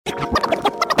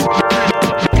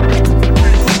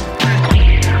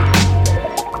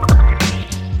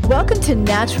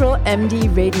Natural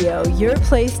MD Radio, your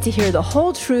place to hear the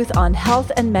whole truth on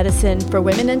health and medicine for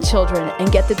women and children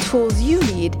and get the tools you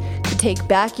need to take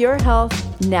back your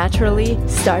health naturally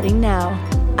starting now.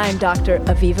 I'm Dr.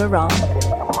 Aviva Ram.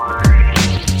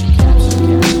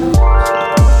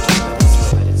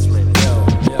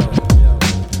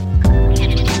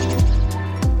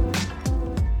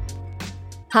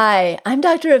 Hi, I'm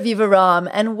Dr. Aviva Ram,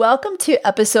 and welcome to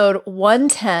episode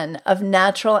 110 of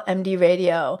Natural MD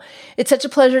Radio. It's such a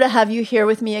pleasure to have you here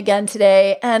with me again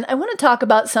today, and I want to talk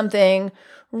about something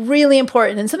really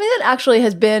important and something that actually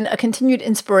has been a continued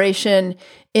inspiration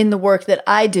in the work that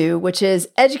I do, which is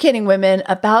educating women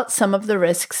about some of the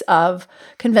risks of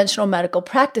conventional medical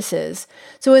practices.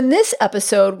 So in this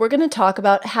episode, we're going to talk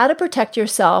about how to protect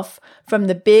yourself from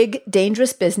the big,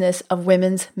 dangerous business of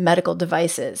women's medical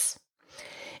devices.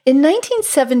 In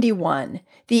 1971,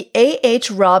 the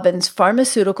A.H. Robbins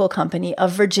Pharmaceutical Company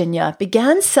of Virginia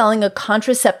began selling a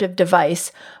contraceptive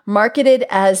device marketed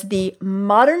as the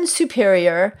modern,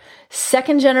 superior,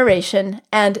 second generation,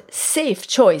 and safe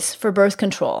choice for birth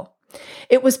control.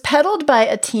 It was peddled by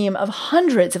a team of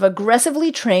hundreds of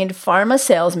aggressively trained pharma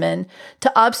salesmen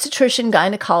to obstetrician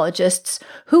gynecologists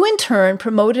who in turn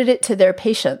promoted it to their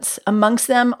patients. Amongst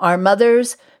them are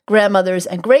mothers, grandmothers,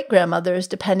 and great-grandmothers,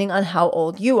 depending on how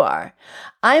old you are.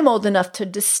 I'm old enough to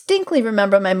distinctly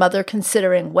remember my mother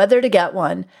considering whether to get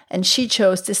one, and she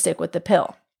chose to stick with the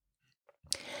pill.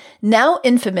 Now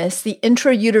infamous, the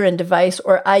intrauterine device,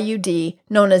 or IUD,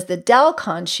 known as the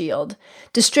Dalkon Shield,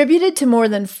 distributed to more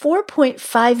than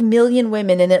 4.5 million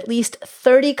women in at least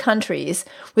 30 countries,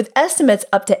 with estimates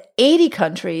up to 80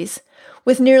 countries,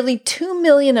 with nearly 2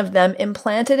 million of them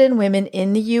implanted in women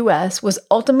in the U.S., was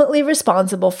ultimately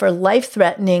responsible for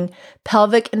life-threatening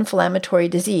pelvic inflammatory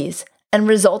disease and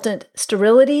resultant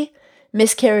sterility,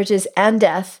 miscarriages, and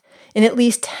death in at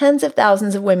least tens of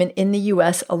thousands of women in the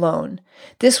U.S. alone.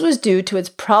 This was due to its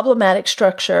problematic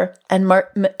structure and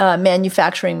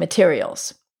manufacturing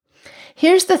materials.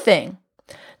 Here's the thing.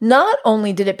 Not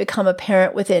only did it become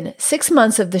apparent within 6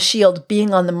 months of the Shield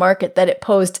being on the market that it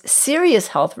posed serious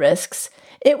health risks,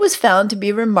 it was found to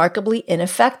be remarkably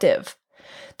ineffective.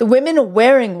 The women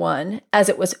wearing one, as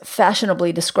it was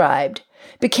fashionably described,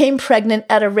 became pregnant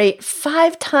at a rate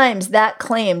 5 times that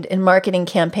claimed in marketing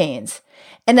campaigns,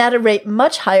 and at a rate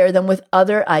much higher than with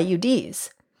other IUDs.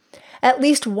 At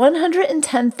least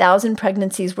 110,000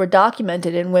 pregnancies were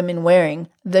documented in women wearing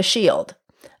the Shield.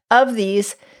 Of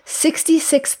these,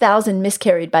 66,000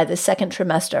 miscarried by the second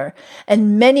trimester,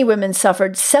 and many women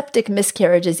suffered septic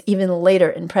miscarriages even later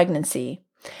in pregnancy.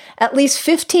 At least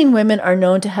 15 women are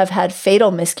known to have had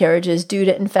fatal miscarriages due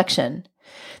to infection.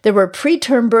 There were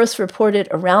preterm births reported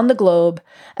around the globe,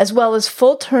 as well as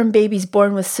full-term babies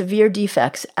born with severe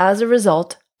defects as a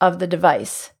result of the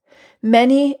device.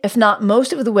 Many, if not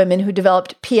most of the women who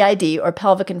developed PID, or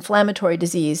pelvic inflammatory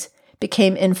disease,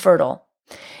 became infertile.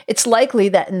 It's likely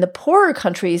that in the poorer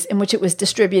countries in which it was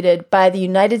distributed by the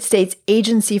United States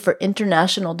Agency for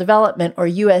International Development, or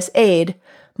USAID,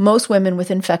 most women with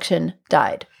infection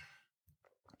died.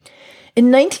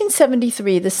 In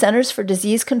 1973, the Centers for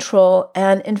Disease Control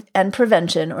and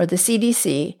Prevention, or the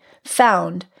CDC,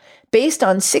 found, based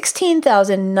on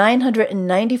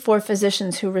 16,994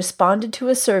 physicians who responded to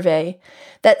a survey,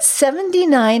 that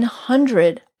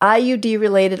 7,900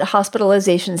 IUD-related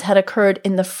hospitalizations had occurred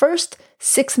in the first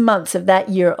 6 months of that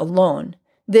year alone.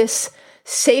 This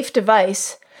safe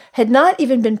device had not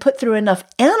even been put through enough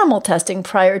animal testing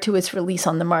prior to its release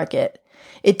on the market.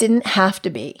 It didn't have to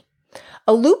be.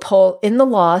 A loophole in the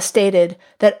law stated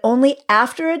that only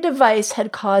after a device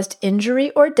had caused injury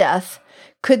or death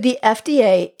could the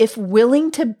FDA, if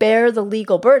willing to bear the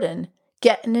legal burden,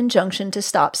 get an injunction to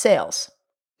stop sales.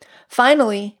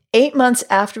 Finally, 8 months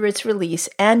after its release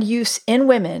and use in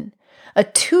women, a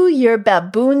 2-year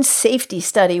baboon safety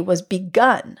study was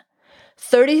begun.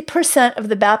 30% of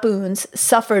the baboons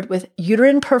suffered with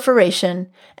uterine perforation,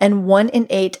 and 1 in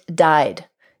 8 died.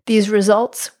 These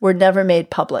results were never made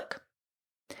public.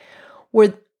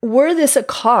 Were this a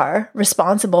car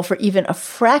responsible for even a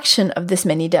fraction of this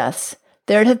many deaths,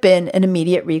 there'd have been an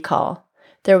immediate recall.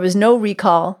 There was no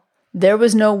recall. There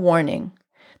was no warning.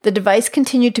 The device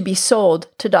continued to be sold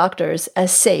to doctors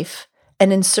as safe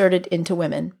and inserted into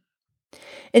women.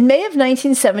 In May of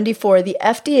 1974, the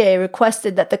FDA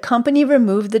requested that the company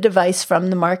remove the device from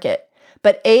the market,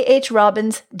 but A.H.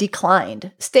 Robbins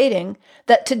declined, stating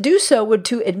that to do so would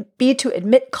be to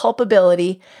admit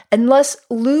culpability and thus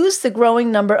lose the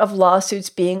growing number of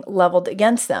lawsuits being leveled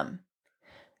against them.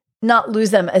 Not lose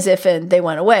them as if they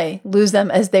went away, lose them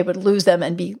as they would lose them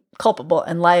and be culpable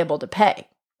and liable to pay.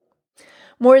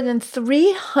 more than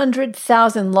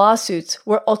 300,000 lawsuits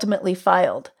were ultimately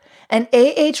filed, and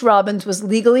A.H. Robbins was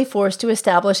legally forced to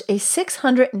establish a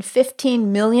 $615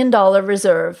 million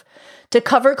reserve to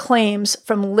cover claims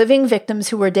from living victims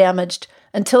who were damaged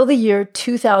until the year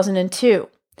 2002.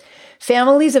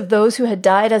 Families of those who had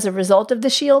died as a result of the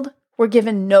shield were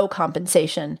given no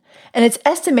compensation, and it's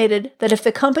estimated that if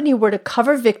the company were to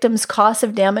cover victims' costs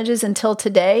of damages until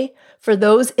today, for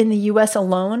those in the U.S.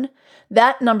 alone,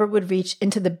 that number would reach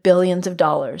into the billions of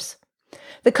dollars.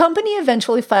 The company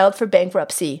eventually filed for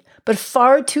bankruptcy, but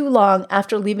far too long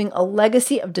after leaving a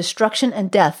legacy of destruction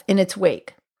and death in its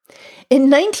wake. In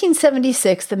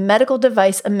 1976, the Medical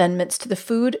Device Amendments to the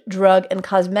Food, Drug, and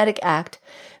Cosmetic Act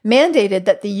mandated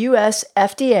that the U.S.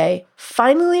 FDA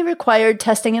finally required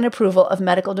testing and approval of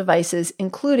medical devices,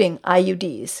 including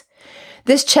IUDs.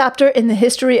 This chapter in the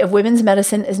history of women's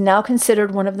medicine is now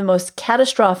considered one of the most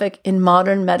catastrophic in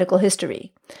modern medical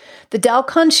history. The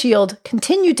Dalkon Shield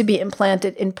continued to be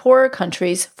implanted in poorer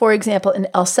countries, for example in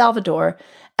El Salvador,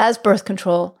 as birth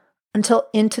control until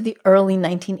into the early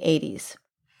 1980s.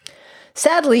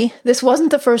 Sadly, this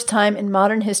wasn't the first time in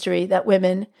modern history that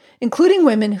women, including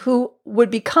women who would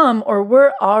become or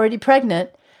were already pregnant,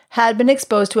 had been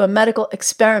exposed to a medical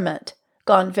experiment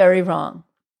gone very wrong.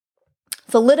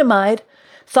 Thalidomide,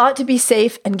 thought to be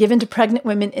safe and given to pregnant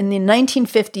women in the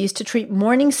 1950s to treat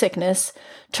morning sickness,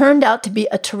 turned out to be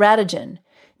a teratogen,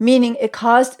 meaning it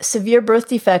caused severe birth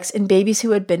defects in babies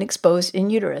who had been exposed in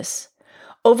uterus.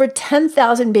 Over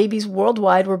 10,000 babies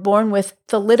worldwide were born with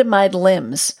thalidomide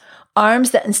limbs,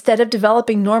 arms that instead of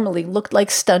developing normally looked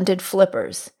like stunted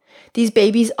flippers. These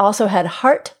babies also had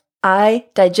heart, eye,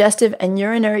 digestive, and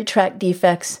urinary tract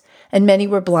defects, and many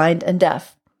were blind and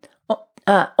deaf.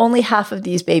 Only half of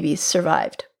these babies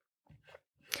survived.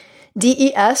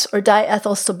 DES, or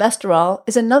diethylstilbestrol,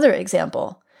 is another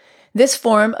example. This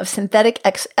form of synthetic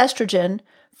estrogen,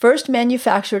 first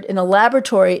manufactured in a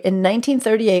laboratory in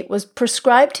 1938, was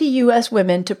prescribed to U.S.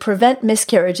 women to prevent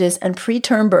miscarriages and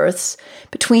preterm births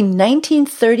between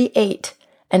 1938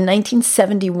 and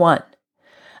 1971.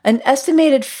 An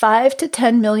estimated 5 to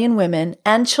 10 million women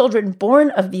and children born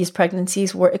of these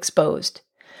pregnancies were exposed.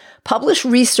 Published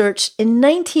research in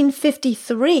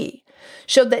 1953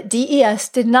 showed that DES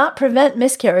did not prevent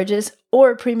miscarriages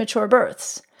or premature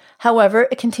births. However,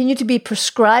 it continued to be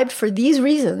prescribed for these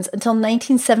reasons until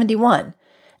 1971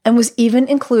 and was even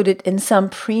included in some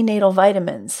prenatal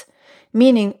vitamins,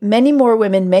 meaning many more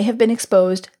women may have been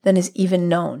exposed than is even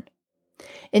known.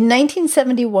 In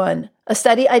 1971, a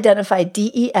study identified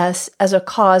DES as a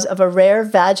cause of a rare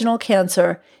vaginal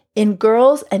cancer in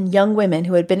girls and young women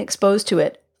who had been exposed to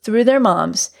it through their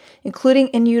moms, including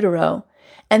in utero,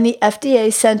 and the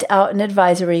FDA sent out an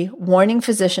advisory warning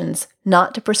physicians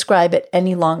not to prescribe it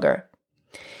any longer.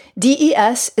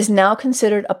 DES is now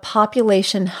considered a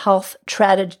population health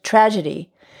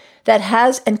tragedy that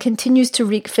has and continues to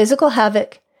wreak physical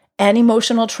havoc and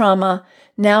emotional trauma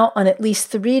now on at least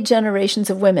 3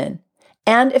 generations of women,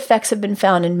 and effects have been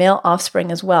found in male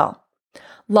offspring as well.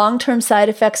 Long-term side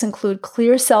effects include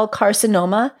clear cell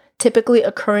carcinoma, typically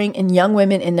occurring in young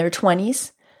women in their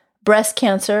 20s, breast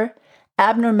cancer,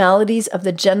 abnormalities of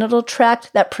the genital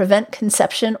tract that prevent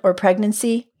conception or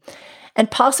pregnancy,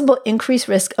 and possible increased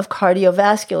risk of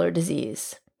cardiovascular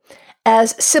disease.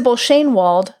 As Sybil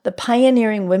Shainwald, the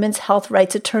pioneering women's health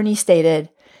rights attorney, stated,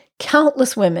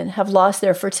 countless women have lost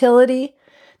their fertility,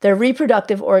 their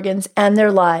reproductive organs, and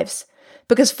their lives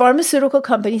because pharmaceutical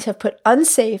companies have put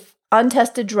unsafe,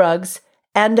 untested drugs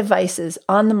and devices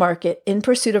on the market in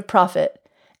pursuit of profit,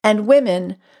 and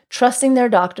women, trusting their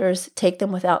doctors, take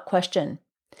them without question.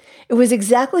 It was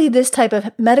exactly this type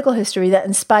of medical history that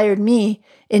inspired me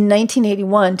in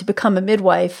 1981 to become a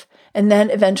midwife and then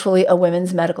eventually a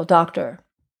women's medical doctor.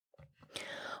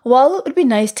 While it would be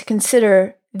nice to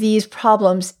consider these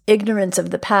problems ignorance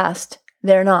of the past,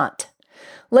 they're not.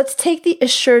 Let's take the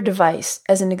Essure device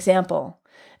as an example.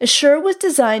 Essure was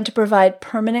designed to provide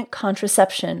permanent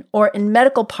contraception, or in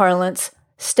medical parlance,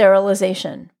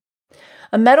 sterilization.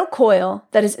 A metal coil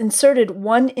that is inserted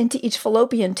one into each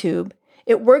fallopian tube,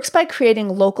 it works by creating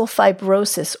local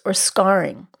fibrosis or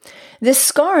scarring. This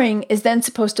scarring is then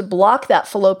supposed to block that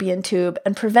fallopian tube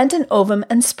and prevent an ovum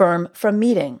and sperm from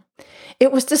meeting.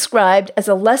 It was described as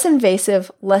a less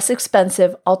invasive, less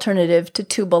expensive alternative to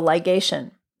tubal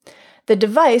ligation. The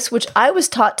device, which I was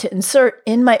taught to insert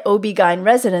in my OB-GYN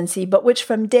residency, but which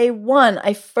from day one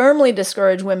I firmly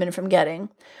discourage women from getting,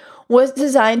 was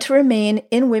designed to remain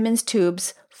in women's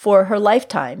tubes for her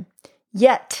lifetime.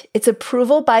 Yet, its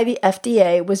approval by the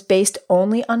FDA was based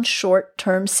only on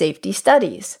short-term safety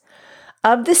studies.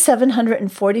 Of the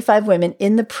 745 women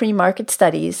in the pre-market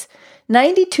studies,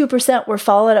 92% were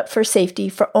followed up for safety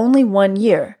for only 1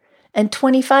 year, and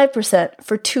 25%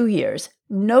 for 2 years.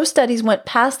 No studies went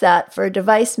past that for a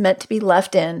device meant to be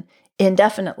left in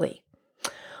indefinitely.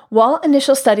 While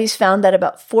initial studies found that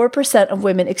about 4% of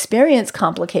women experienced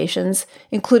complications,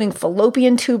 including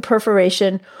fallopian tube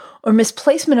perforation or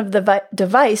misplacement of the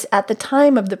device at the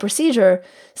time of the procedure,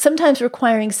 sometimes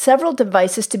requiring several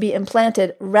devices to be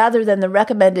implanted rather than the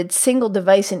recommended single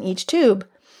device in each tube,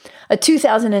 a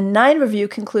 2009 review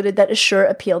concluded that Assure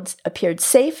appeared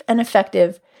safe and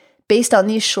effective based on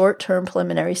these short-term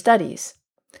preliminary studies.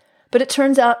 But it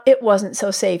turns out it wasn't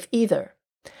so safe either.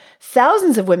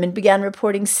 Thousands of women began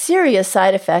reporting serious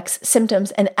side effects,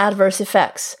 symptoms, and adverse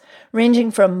effects,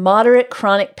 ranging from moderate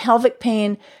chronic pelvic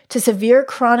pain to severe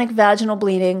chronic vaginal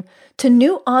bleeding to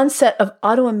new onset of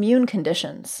autoimmune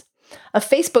conditions. A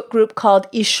Facebook group called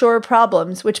Assure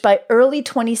Problems, which by early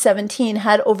 2017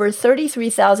 had over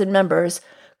 33,000 members,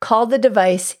 called the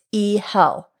device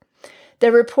eHell.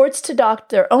 Their reports to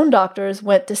their own doctors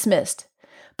went dismissed.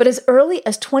 But as early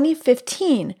as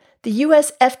 2015, the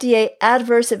U.S. FDA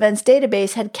Adverse Events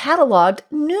Database had cataloged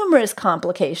numerous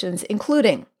complications,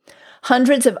 including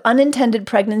hundreds of unintended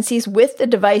pregnancies with the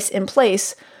device in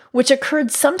place, which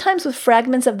occurred sometimes with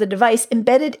fragments of the device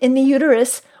embedded in the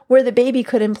uterus where the baby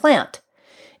could implant,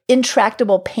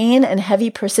 intractable pain and heavy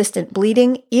persistent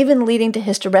bleeding, even leading to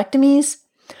hysterectomies,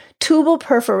 tubal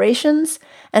perforations,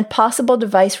 and possible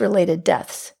device-related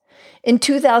deaths. In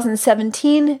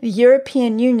 2017, the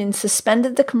European Union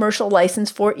suspended the commercial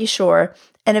license for Assure,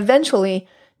 and eventually,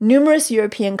 numerous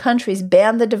European countries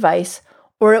banned the device,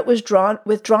 or it was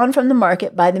withdrawn from the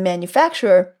market by the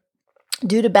manufacturer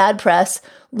due to bad press,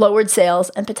 lowered sales,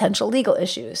 and potential legal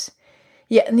issues.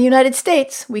 Yet in the United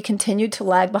States, we continued to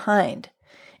lag behind.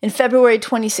 In February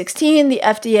 2016, the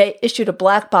FDA issued a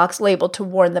black box label to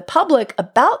warn the public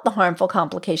about the harmful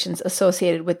complications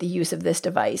associated with the use of this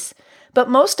device. But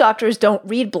most doctors don't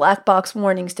read black box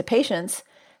warnings to patients,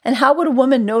 and how would a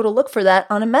woman know to look for that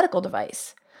on a medical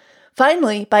device?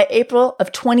 Finally, by April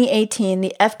of 2018,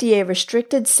 the FDA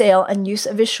restricted sale and use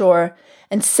of Assure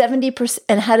and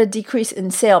had a decrease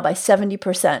in sale by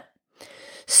 70%.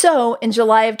 So, in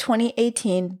July of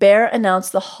 2018, Bayer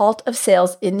announced the halt of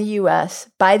sales in the US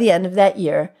by the end of that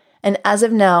year, and as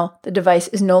of now, the device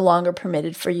is no longer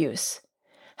permitted for use.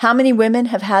 How many women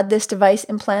have had this device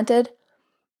implanted?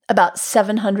 About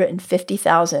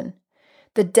 750,000.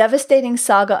 The devastating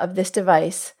saga of this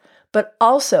device, but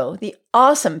also the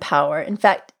awesome power, in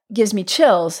fact, gives me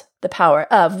chills, the power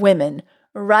of women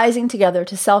rising together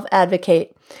to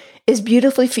self-advocate, is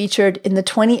beautifully featured in the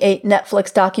 2008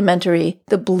 Netflix documentary,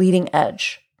 The Bleeding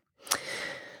Edge.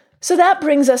 So that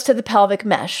brings us to the pelvic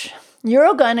mesh.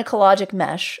 Urogynecologic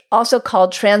mesh, also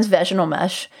called transvaginal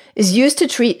mesh, is used to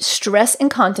treat stress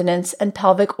incontinence and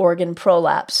pelvic organ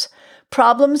prolapse,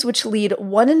 problems which lead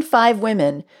 1 in 5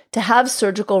 women to have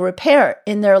surgical repair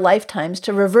in their lifetimes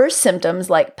to reverse symptoms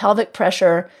like pelvic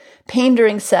pressure, pain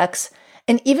during sex,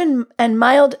 and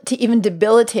mild to even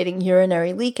debilitating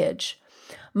urinary leakage.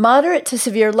 Moderate to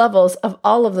severe levels of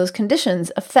all of those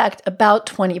conditions affect about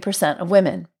 20% of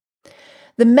women.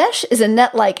 The mesh is a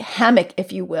net-like hammock,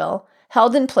 if you will,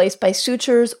 held in place by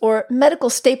sutures or medical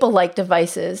staple-like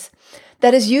devices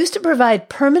that is used to provide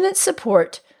permanent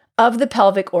support of the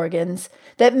pelvic organs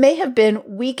that may have been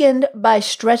weakened by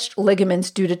stretched ligaments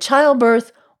due to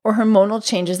childbirth or hormonal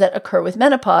changes that occur with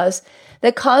menopause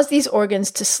that cause these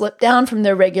organs to slip down from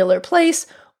their regular place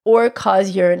or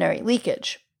cause urinary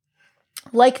leakage.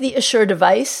 Like the Assure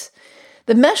device,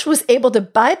 the mesh was able to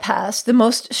bypass the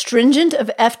most stringent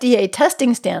of FDA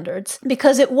testing standards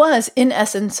because it was, in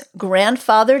essence,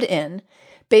 grandfathered in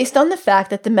based on the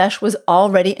fact that the mesh was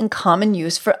already in common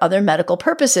use for other medical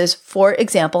purposes, for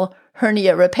example,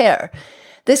 hernia repair.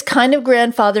 This kind of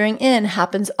grandfathering in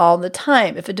happens all the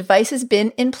time. If a device has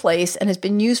been in place and has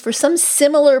been used for some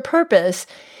similar purpose,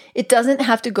 it doesn't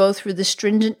have to go through the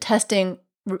stringent testing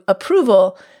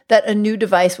approval that a new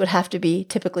device would have to be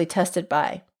typically tested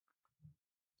by.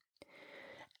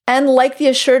 And like the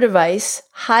Assure device,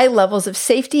 high levels of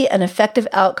safety and effective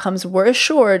outcomes were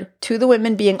assured to the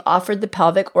women being offered the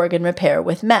pelvic organ repair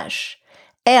with mesh.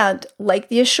 And like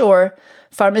the Assure,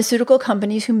 pharmaceutical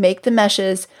companies who make the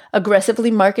meshes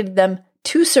aggressively marketed them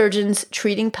to surgeons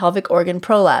treating pelvic organ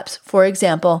prolapse, for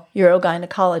example,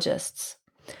 urogynecologists.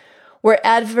 Were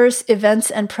adverse events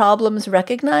and problems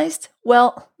recognized?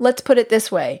 Well, let's put it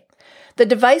this way. The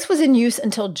device was in use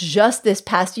until just this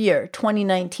past year,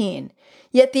 2019,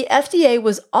 yet the FDA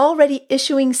was already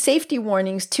issuing safety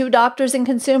warnings to doctors and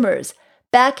consumers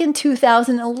back in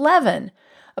 2011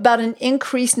 about an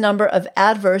increased number of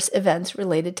adverse events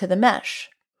related to the mesh.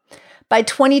 By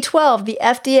 2012, the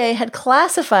FDA had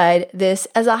classified this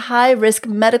as a high-risk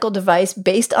medical device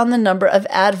based on the number of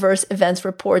adverse events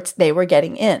reports they were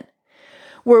getting in.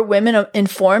 Were women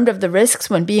informed of the risks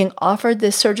when being offered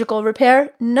this surgical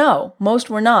repair? No, most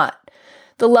were not.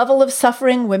 The level of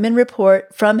suffering women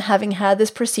report from having had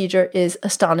this procedure is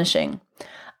astonishing.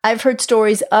 I've heard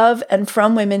stories of and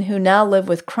from women who now live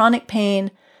with chronic pain,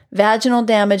 vaginal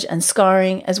damage and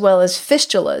scarring, as well as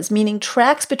fistulas, meaning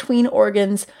tracts between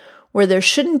organs where there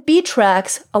shouldn't be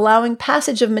tracks, allowing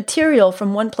passage of material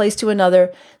from one place to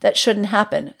another that shouldn't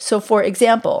happen. So, for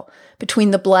example,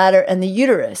 between the bladder and the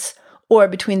uterus, or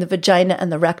between the vagina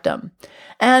and the rectum.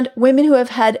 And women who have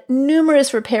had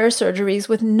numerous repair surgeries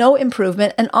with no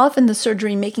improvement, and often the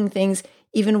surgery making things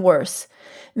even worse.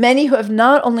 Many who have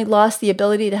not only lost the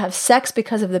ability to have sex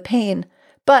because of the pain,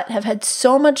 but have had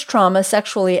so much trauma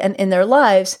sexually and in their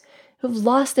lives, who've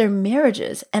lost their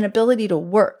marriages and ability to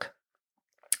work.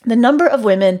 The number of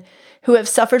women who have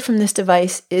suffered from this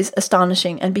device is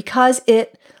astonishing, and because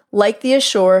it, like the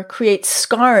Assure, creates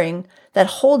scarring that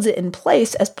holds it in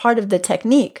place as part of the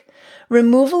technique,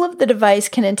 removal of the device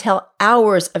can entail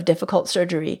hours of difficult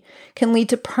surgery, can lead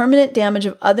to permanent damage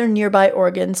of other nearby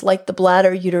organs like the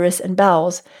bladder, uterus, and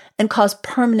bowels, and cause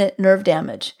permanent nerve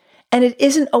damage. And it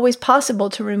isn't always possible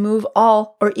to remove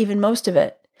all or even most of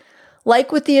it.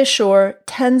 Like with the Assure,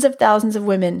 tens of thousands of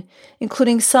women,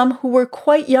 including some who were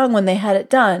quite young when they had it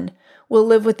done, will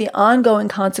live with the ongoing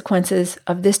consequences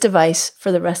of this device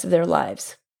for the rest of their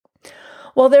lives.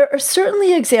 While there are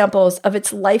certainly examples of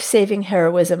its life-saving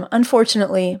heroism,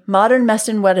 unfortunately, modern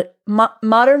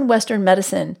Western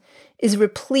medicine is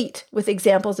replete with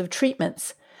examples of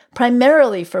treatments,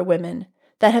 primarily for women,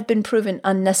 that have been proven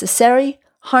unnecessary,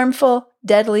 harmful,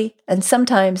 deadly, and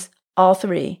sometimes all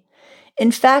three.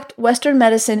 In fact, Western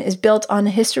medicine is built on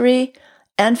a history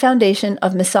and foundation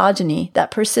of misogyny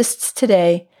that persists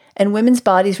today, and women's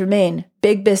bodies remain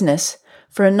big business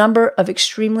for a number of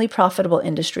extremely profitable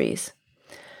industries.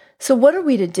 So what are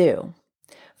we to do?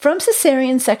 From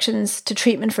cesarean sections to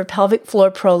treatment for pelvic floor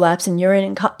prolapse and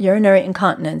urinary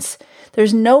incontinence,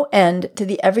 there's no end to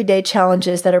the everyday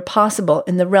challenges that are possible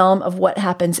in the realm of what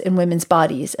happens in women's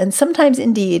bodies. And sometimes,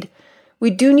 indeed, we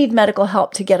do need medical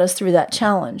help to get us through that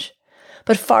challenge.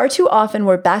 But far too often,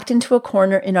 we're backed into a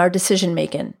corner in our decision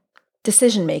making.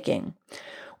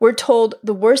 We're told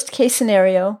the worst case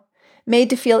scenario, made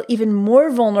to feel even more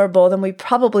vulnerable than we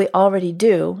probably already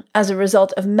do as a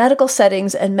result of medical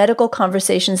settings and medical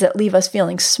conversations that leave us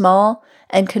feeling small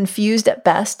and confused at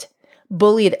best,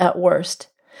 bullied at worst.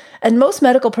 And most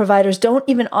medical providers don't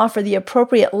even offer the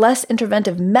appropriate, less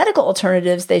interventive medical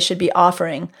alternatives they should be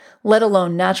offering, let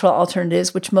alone natural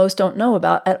alternatives, which most don't know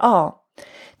about at all.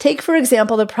 Take, for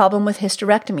example, the problem with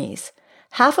hysterectomies.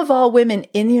 Half of all women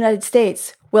in the United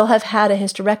States will have had a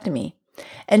hysterectomy.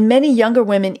 And many younger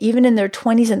women, even in their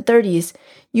 20s and 30s,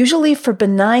 usually for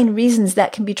benign reasons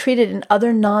that can be treated in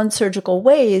other non-surgical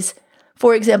ways,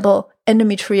 for example,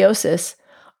 endometriosis,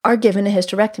 are given a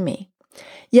hysterectomy.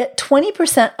 Yet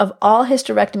 20% of all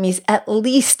hysterectomies, at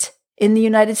least in the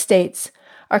United States,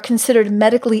 are considered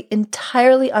medically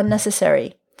entirely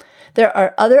unnecessary. There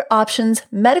are other options,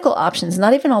 medical options,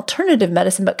 not even alternative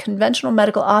medicine, but conventional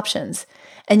medical options.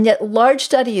 And yet large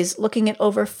studies looking at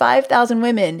over 5,000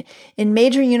 women in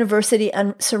major university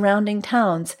and surrounding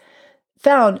towns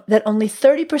found that only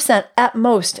 30% at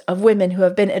most of women who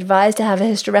have been advised to have a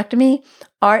hysterectomy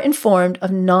are informed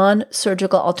of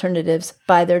non-surgical alternatives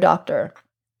by their doctor.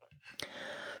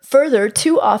 Further,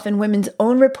 too often women's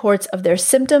own reports of their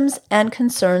symptoms and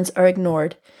concerns are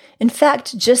ignored. In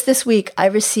fact, just this week, I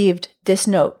received this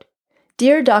note.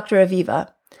 Dear Dr.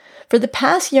 Aviva, for the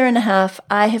past year and a half,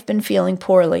 I have been feeling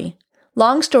poorly.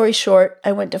 Long story short,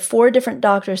 I went to 4 different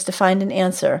doctors to find an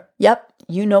answer. Yep,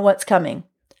 you know what's coming.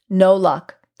 No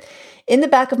luck. In the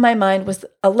back of my mind was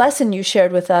a lesson you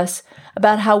shared with us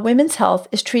about how women's health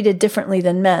is treated differently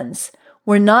than men's.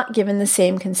 We're not given the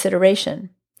same consideration.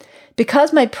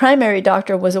 Because my primary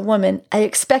doctor was a woman, I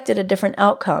expected a different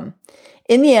outcome.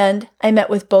 In the end, I met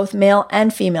with both male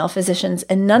and female physicians,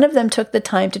 and none of them took the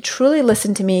time to truly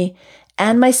listen to me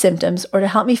and my symptoms or to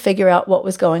help me figure out what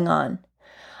was going on.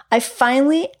 I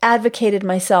finally advocated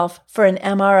myself for an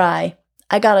MRI.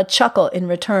 I got a chuckle in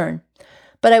return.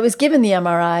 But I was given the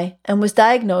MRI and was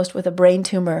diagnosed with a brain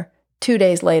tumor 2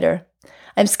 days later.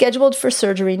 I'm scheduled for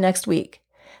surgery next week.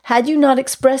 Had you not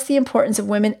expressed the importance of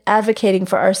women advocating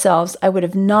for ourselves, I would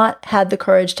have not had the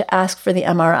courage to ask for the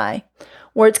MRI.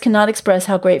 Words cannot express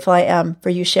how grateful I am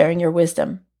for you sharing your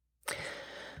wisdom.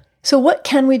 So what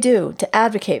can we do to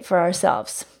advocate for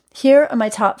ourselves? Here are my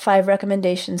top 5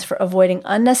 recommendations for avoiding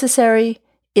unnecessary,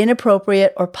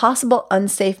 inappropriate, or possible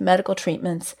unsafe medical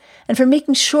treatments, and for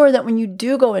making sure that when you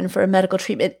do go in for a medical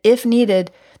treatment, if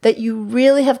needed, that you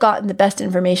really have gotten the best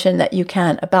information that you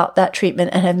can about that treatment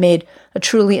and have made a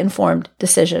truly informed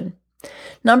decision.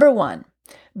 Number 1,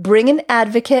 bring an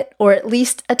advocate or at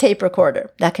least a tape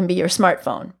recorder. That can be your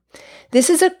smartphone. This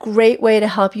is a great way to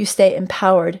help you stay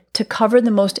empowered to cover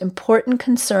the most important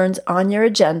concerns on your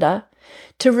agenda,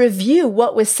 to review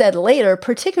what was said later,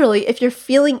 particularly if you're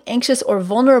feeling anxious or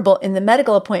vulnerable in the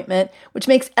medical appointment, which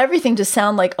makes everything just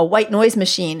sound like a white noise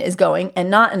machine is going and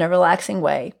not in a relaxing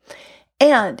way.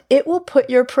 And it will put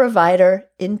your provider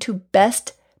into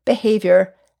best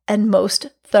behavior and most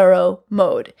thorough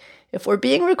mode. If we're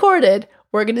being recorded,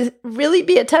 we're going to really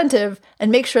be attentive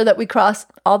and make sure that we cross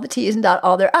all the T's and dot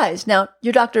all their I's. Now,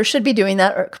 your doctor should be doing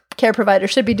that, or care provider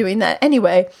should be doing that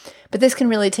anyway, but this can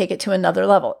really take it to another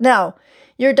level. Now,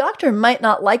 your doctor might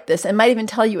not like this and might even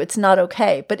tell you it's not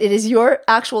okay, but it is your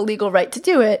actual legal right to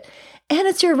do it, and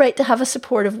it's your right to have a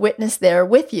supportive witness there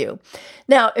with you.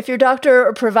 Now, if your doctor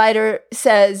or provider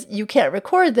says you can't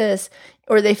record this,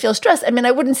 or they feel stressed, I mean,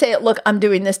 I wouldn't say, look, I'm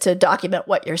doing this to document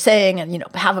what you're saying and,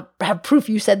 have proof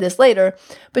you said this later,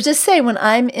 but just say when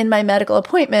I'm in my medical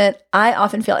appointment, I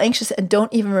often feel anxious and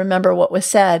don't even remember what was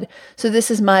said. So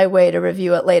this is my way to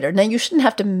review it later. Now, you shouldn't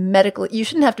have to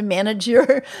manage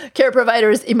your care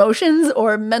provider's emotions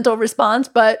or mental response,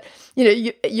 but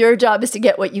your job is to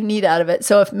get what you need out of it.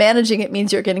 So if managing it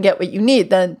means you're going to get what you need,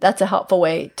 then that's a helpful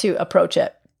way to approach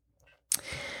it.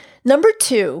 Number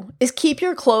 2 is keep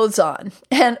your clothes on.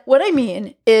 And what I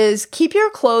mean is keep your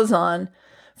clothes on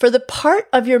for the part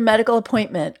of your medical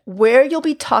appointment where you'll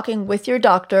be talking with your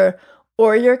doctor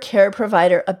or your care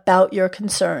provider about your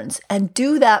concerns, and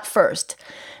do that first.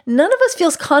 None of us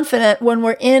feels confident when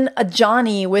we're in a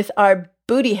Johnny with our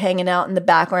booty hanging out in the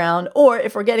background, or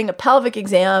if we're getting a pelvic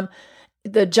exam,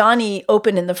 the Johnny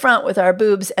open in the front with our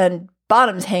boobs and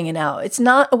bottoms hanging out. It's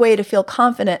not a way to feel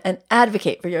confident and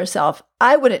advocate for yourself.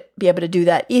 I wouldn't be able to do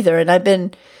that either. And I've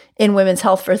been in women's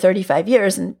health for 35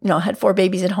 years and, had 4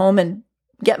 babies at home and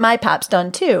get my PAPs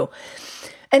done too.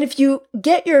 And if you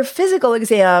get your physical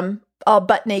exam all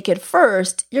butt naked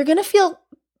first, you're going to feel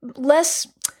less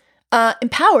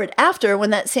empowered after,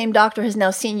 when that same doctor has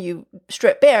now seen you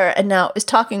strip bare and now is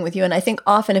talking with you. And I think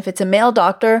often if it's a male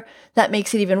doctor, that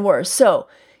makes it even worse. So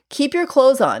keep your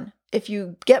clothes on. If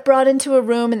you get brought into a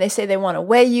room and they say they want to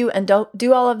weigh you and don't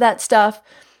do all of that stuff,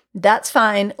 that's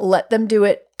fine. Let them do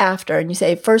it after. And you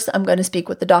say, first, I'm going to speak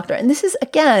with the doctor. And this is,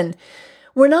 again,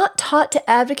 we're not taught to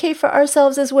advocate for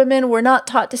ourselves as women. We're not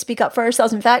taught to speak up for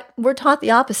ourselves. In fact, we're taught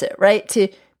the opposite, right? To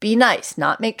be nice,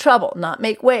 not make trouble, not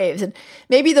make waves. And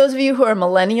maybe those of you who are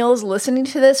millennials listening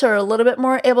to this are a little bit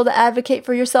more able to advocate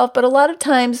for yourself. But a lot of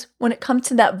times when it comes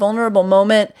to that vulnerable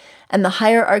moment and the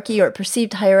hierarchy or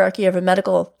perceived hierarchy of a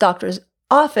medical doctor's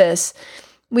office,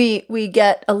 we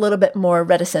get a little bit more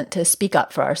reticent to speak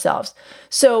up for ourselves.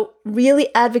 So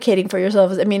really advocating for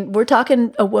yourself we're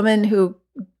talking a woman who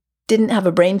didn't have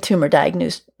a brain tumor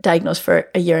diagnosed for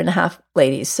a year and a half,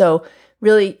 ladies. So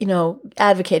really,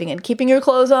 advocating and keeping your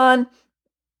clothes on,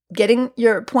 getting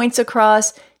your points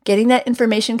across, getting that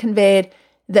information conveyed,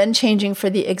 then changing for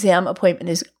the exam appointment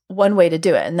is one way to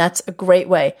do it. And that's a great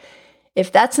way.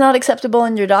 If that's not acceptable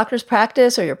in your doctor's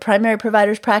practice or your primary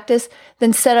provider's practice,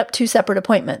 then set up 2 separate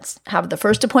appointments. Have the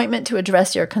first appointment to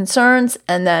address your concerns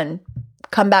and then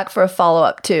come back for a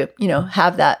follow-up to,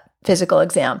 have that physical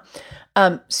exam.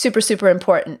 Super, super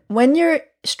important. When you're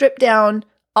stripped down,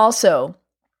 also,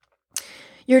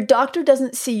 your doctor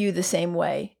doesn't see you the same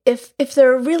way. If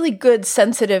they're a really good,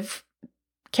 sensitive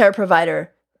care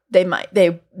provider, they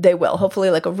will. Hopefully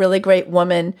like a really great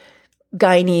woman,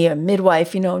 gynae, a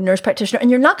midwife, nurse practitioner. And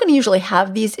you're not going to usually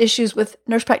have these issues with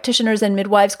nurse practitioners and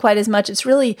midwives quite as much.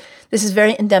 This is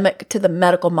very endemic to the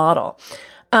medical model.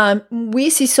 We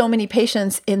see so many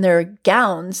patients in their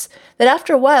gowns that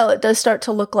after a while it does start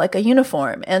to look like a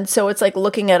uniform. And so it's like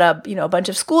looking at a bunch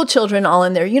of school children all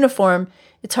in their uniform.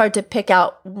 It's hard to pick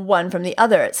out one from the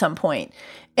other at some point.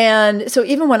 And so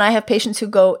even when I have patients who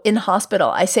go in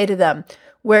hospital, I say to them,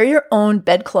 wear your own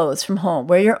bedclothes from home,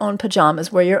 wear your own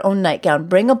pajamas, wear your own nightgown,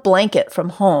 bring a blanket from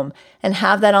home and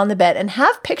have that on the bed, and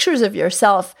have pictures of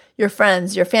yourself, your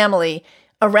friends, your family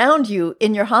around you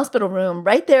in your hospital room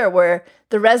right there where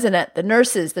the resident, the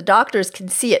nurses, the doctors can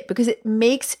see it, because it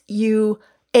makes you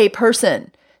a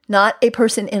person, not a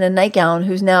person in a nightgown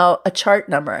who's now a chart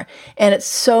number. And it's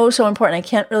so, so important. I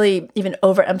can't really even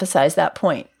overemphasize that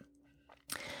point.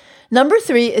 Number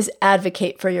 3 is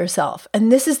advocate for yourself.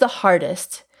 And this is the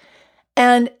hardest.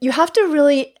 And you have to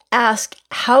really ask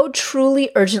how truly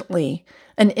urgently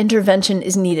an intervention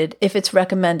is needed if it's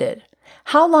recommended?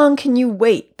 How long can you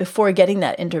wait before getting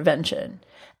that intervention?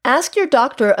 Ask your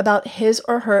doctor about his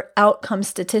or her outcome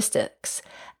statistics.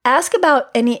 Ask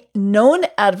about any known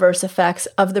adverse effects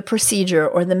of the procedure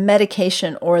or the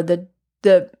medication or the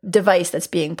device that's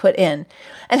being put in.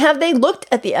 And have they looked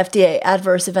at the FDA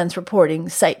adverse events reporting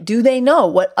site? Do they know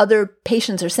what other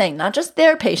patients are saying? Not just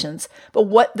their patients, but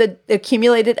what the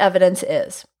accumulated evidence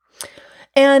is.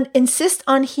 And insist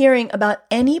on hearing about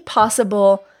any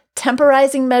possible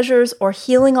temporizing measures or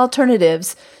healing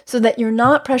alternatives so that you're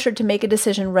not pressured to make a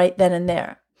decision right then and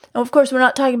there. Now, of course, we're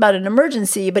not talking about an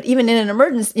emergency, but even in an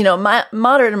emergency,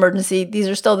 moderate emergency, these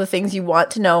are still the things you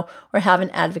want to know or have an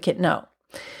advocate know.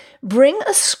 Bring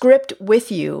a script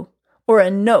with you or a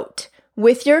note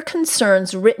with your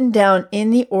concerns written down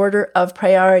in the order of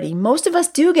priority. Most of us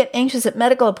do get anxious at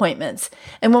medical appointments.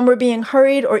 And when we're being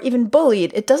hurried or even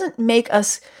bullied, it doesn't make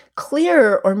us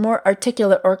clearer or more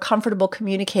articulate or comfortable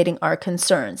communicating our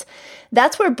concerns.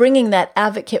 That's where bringing that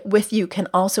advocate with you can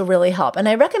also really help. And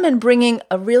I recommend bringing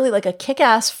a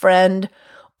kick-ass friend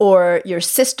or your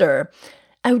sister.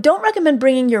 I don't recommend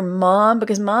bringing your mom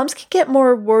because moms can get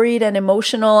more worried and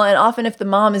emotional. And often if the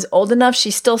mom is old enough,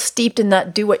 she's still steeped in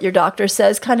that do what your doctor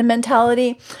says kind of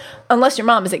mentality. Unless your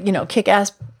mom is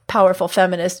kick-ass, powerful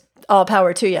feminist, all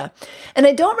power to you. And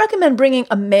I don't recommend bringing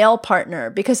a male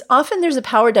partner because often there's a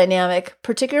power dynamic,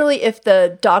 particularly if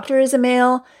the doctor is a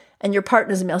male and your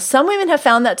partner is a male. Some women have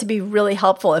found that to be really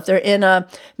helpful if they're in a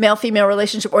male-female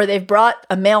relationship or they've brought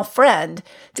a male friend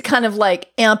to kind of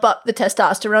amp up the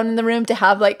testosterone in the room to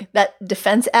have that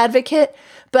defense advocate.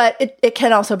 But it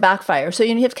can also backfire. So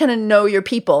you have to kind of know your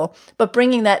people, but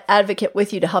bringing that advocate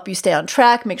with you to help you stay on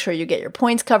track, make sure you get your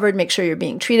points covered, make sure you're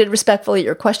being treated respectfully,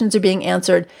 your questions are being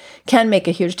answered, can make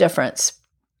a huge difference.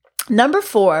 Number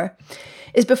 4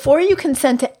 is before you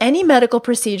consent to any medical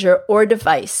procedure or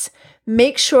device,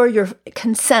 make sure your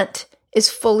consent is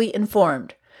fully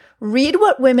informed. Read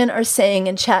what women are saying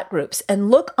in chat groups and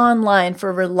look online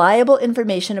for reliable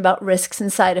information about risks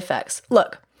and side effects.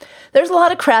 Look, there's a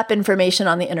lot of crap information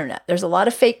on the internet. There's a lot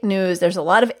of fake news. There's a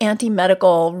lot of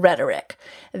anti-medical rhetoric.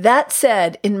 That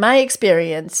said, in my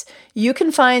experience, you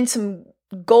can find some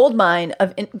gold mines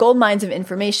of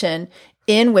information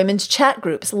in women's chat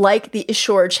groups, like the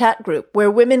Assure chat group, where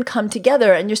women come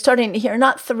together and you're starting to hear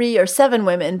not 3 or 7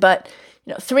 women, but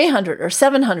 300 or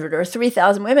 700 or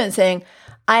 3,000 women saying,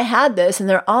 I had this, and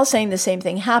they're all saying the same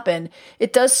thing happened.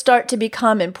 It does start to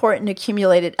become important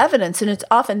accumulated evidence, and it's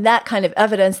often that kind of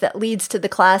evidence that leads to the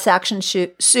class action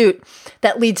suit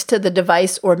that leads to the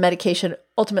device or medication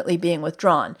ultimately being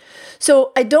withdrawn.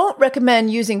 So I don't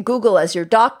recommend using Google as your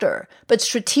doctor, but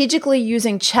strategically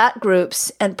using chat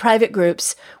groups and private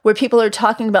groups where people are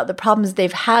talking about the problems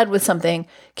they've had with something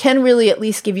can really at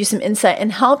least give you some insight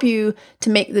and help you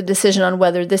to make the decision on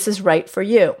whether this is right for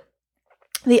you.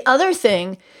 The other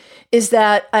thing is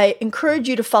that I encourage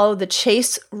you to follow the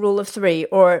Chase rule of 3,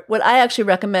 or what I actually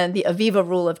recommend, the Aviva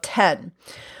rule of 10.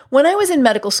 When I was in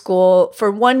medical school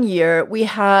for 1 year, we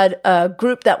had a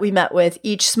group that we met with,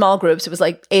 each small groups. It was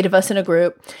 8 of us in a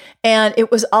group. And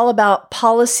it was all about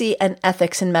policy and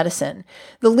ethics in medicine.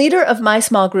 The leader of my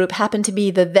small group happened to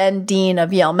be the then dean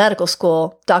of Yale Medical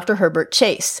School, Dr. Herbert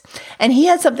Chase. And he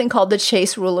had something called the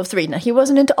Chase Rule of 3. Now, he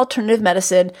wasn't into alternative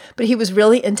medicine, but he was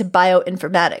really into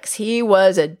bioinformatics. He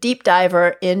was a deep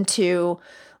diver into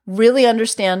really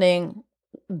understanding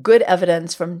good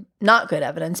evidence from not good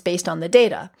evidence based on the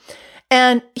data.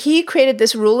 And he created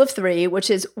this rule of 3, which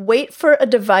is wait for a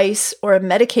device or a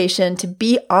medication to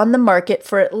be on the market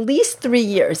for at least 3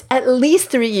 years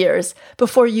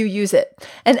before you use it.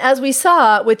 And as we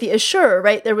saw with the Assure,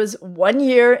 right, there was 1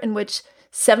 year in which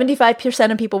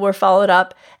 75% of people were followed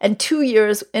up and 2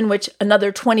 years in which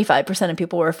another 25% of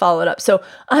people were followed up. So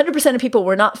 100% of people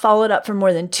were not followed up for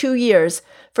more than 2 years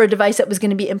for a device that was going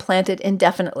to be implanted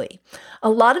indefinitely. A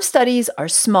lot of studies are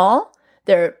small.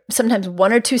 There are sometimes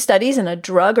 1 or 2 studies and a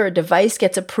drug or a device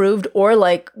gets approved, or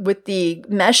with the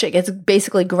mesh, it gets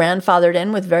basically grandfathered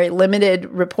in with very limited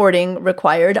reporting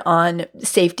required on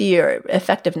safety or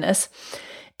effectiveness.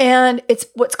 And it's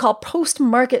what's called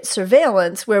post-market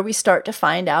surveillance, where we start to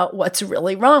find out what's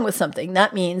really wrong with something.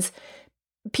 That means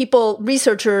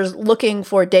researchers looking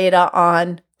for data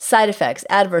on side effects,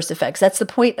 adverse effects. That's the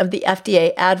point of the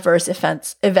FDA adverse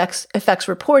effects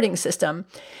reporting system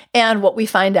and what we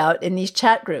find out in these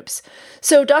chat groups.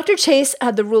 So Dr. Chase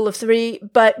had the rule of 3,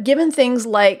 but given things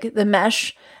like the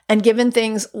mesh and given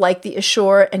things like the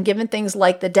Assure and given things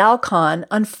like the Dalcon,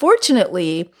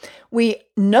 unfortunately, We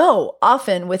know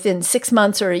often within 6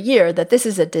 months or a year that this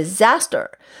is a disaster,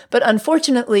 but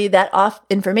unfortunately that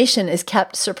information is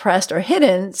kept suppressed or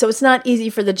hidden, so it's not easy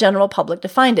for the general public to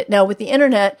find it. Now with the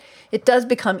internet, it does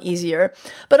become easier,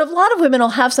 but a lot of women will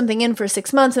have something in for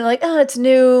 6 months and they're like, oh, it's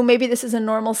new, maybe this is a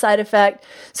normal side effect.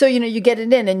 So, you get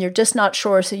it in and you're just not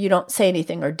sure, so you don't say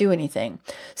anything or do anything.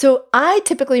 So I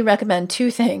typically recommend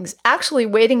 2 things, actually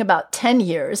waiting about 10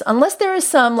 years, unless there is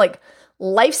some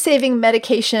life-saving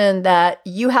medication that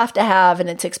you have to have and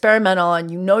it's experimental and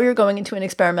you're going into an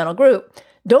experimental group.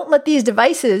 Don't let these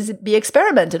devices be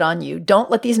experimented on you.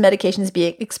 Don't let these medications be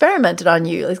experimented on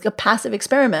you, like a passive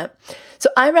experiment.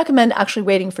 So I recommend actually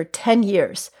waiting for 10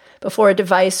 years before a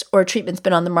device or a treatment's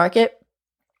been on the market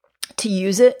to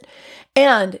use it.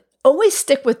 And always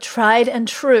stick with tried and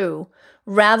true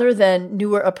rather than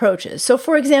newer approaches. So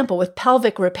for example, with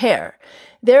pelvic repair,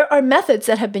 there are methods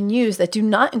that have been used that do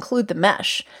not include the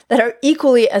mesh that are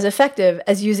equally as effective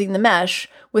as using the mesh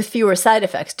with fewer side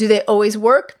effects. Do they always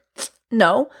work?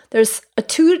 No. There's a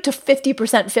 2 to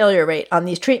 50% failure rate on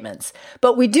these treatments.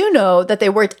 But we do know that they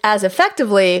worked as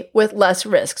effectively with less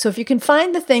risk. So if you can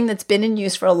find the thing that's been in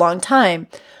use for a long time,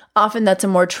 often that's a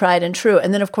more tried and true.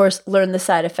 And then, of course, learn the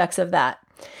side effects of that.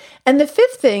 And the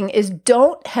 5th thing is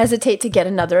don't hesitate to get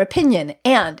another opinion.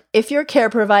 And if your care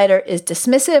provider is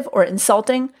dismissive or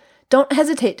insulting, don't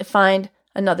hesitate to find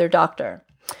another doctor.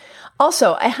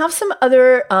 Also, I have some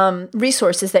other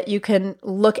resources that you can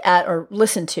look at or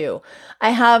listen to.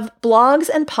 I have blogs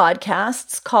and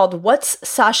podcasts called What's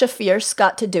Sasha Fierce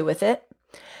Got to Do With It?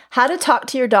 How to Talk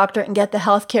to Your Doctor and Get the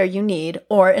Healthcare You Need,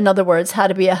 or in other words, How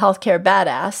to Be a Healthcare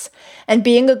Badass, and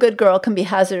Being a Good Girl Can Be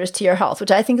Hazardous to Your Health,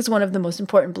 which I think is one of the most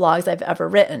important blogs I've ever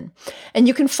written. And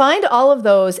you can find all of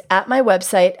those at my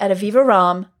website at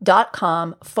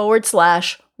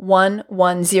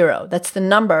avivaromm.com/110. That's the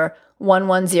number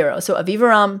 110. So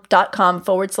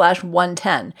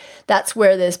avivaromm.com/110. That's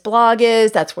where this blog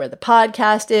is. That's where the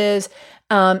podcast is.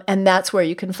 And that's where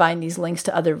you can find these links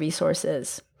to other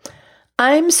resources.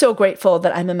 I'm so grateful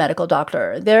that I'm a medical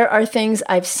doctor. There are things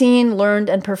I've seen, learned,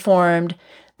 and performed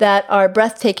that are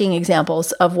breathtaking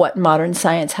examples of what modern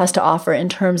science has to offer in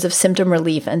terms of symptom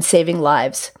relief and saving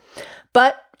lives.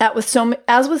 But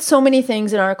as with so many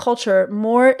things in our culture,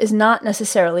 more is not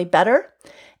necessarily better,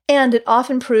 and it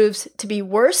often proves to be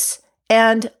worse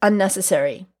and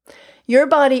unnecessary. Your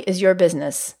body is your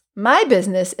business. My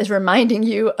business is reminding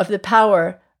you of the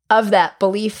power of that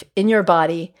belief in your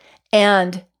body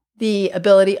and the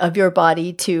ability of your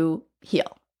body to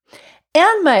heal.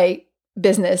 And my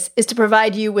business is to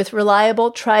provide you with reliable,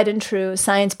 tried and true,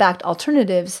 science-backed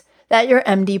alternatives that your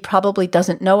MD probably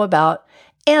doesn't know about,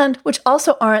 and which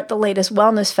also aren't the latest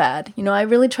wellness fad. I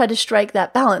really try to strike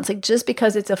that balance. Just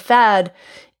because it's a fad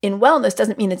in wellness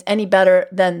doesn't mean it's any better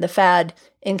than the fad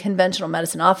in conventional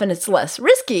medicine. Often it's less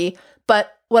risky,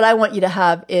 but what I want you to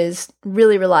have is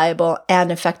really reliable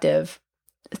and effective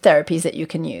therapies that you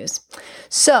can use.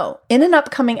 So in an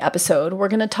upcoming episode, we're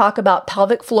going to talk about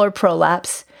pelvic floor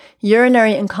prolapse,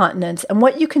 urinary incontinence, and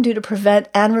what you can do to prevent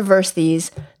and reverse these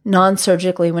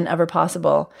non-surgically whenever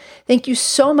possible. Thank you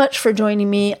so much for joining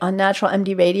me on Natural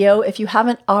MD Radio. If you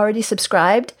haven't already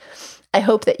subscribed, I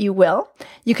hope that you will.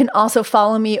 You can also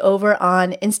follow me over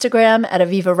on Instagram at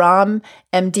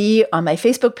AvivaRommMD, on my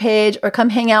Facebook page, or come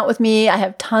hang out with me. I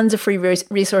have tons of free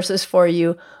resources for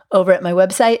you over at my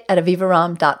website at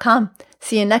avivaromm.com.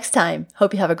 See you next time.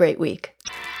 Hope you have a great week.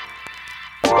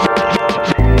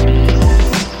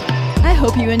 I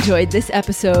hope you enjoyed this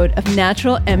episode of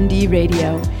Natural MD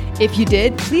Radio. If you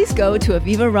did, please go to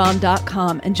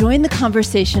avivaromm.com and join the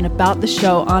conversation about the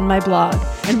show on my blog.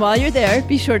 And while you're there,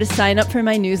 be sure to sign up for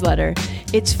my newsletter.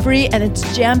 It's free and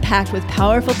it's jam-packed with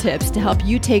powerful tips to help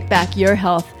you take back your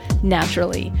health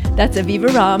naturally. That's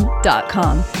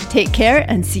avivaromm.com. Take care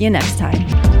and see you next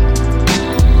time.